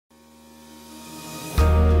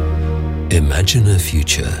Imagine a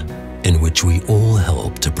future in which we all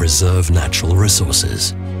help to preserve natural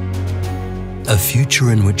resources. A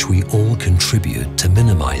future in which we all contribute to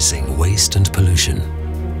minimizing waste and pollution.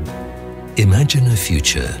 Imagine a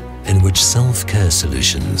future in which self-care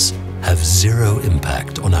solutions have zero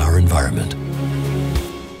impact on our environment.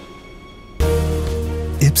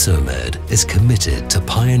 Ypsomed is committed to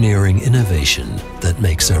pioneering innovation that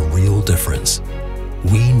makes a real difference.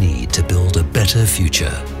 We need to build a better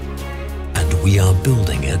future, and we are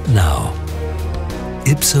building it now.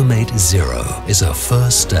 YpsoMate Zero is a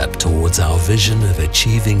first step towards our vision of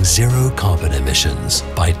achieving zero carbon emissions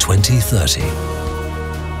by 2030.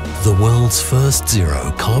 The world's first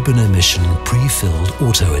zero carbon emission pre-filled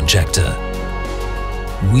autoinjector.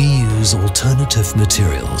 We use alternative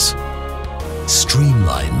materials,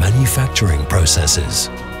 streamline manufacturing processes,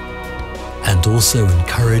 and also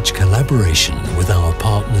encourage collaboration with our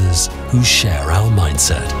partners who share our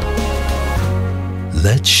mindset.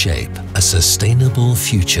 Let's shape a sustainable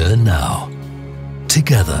future now.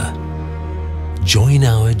 Together, join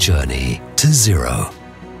our journey to zero.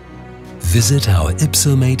 Visit our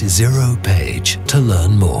YpsoMate Zero page to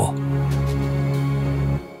learn more.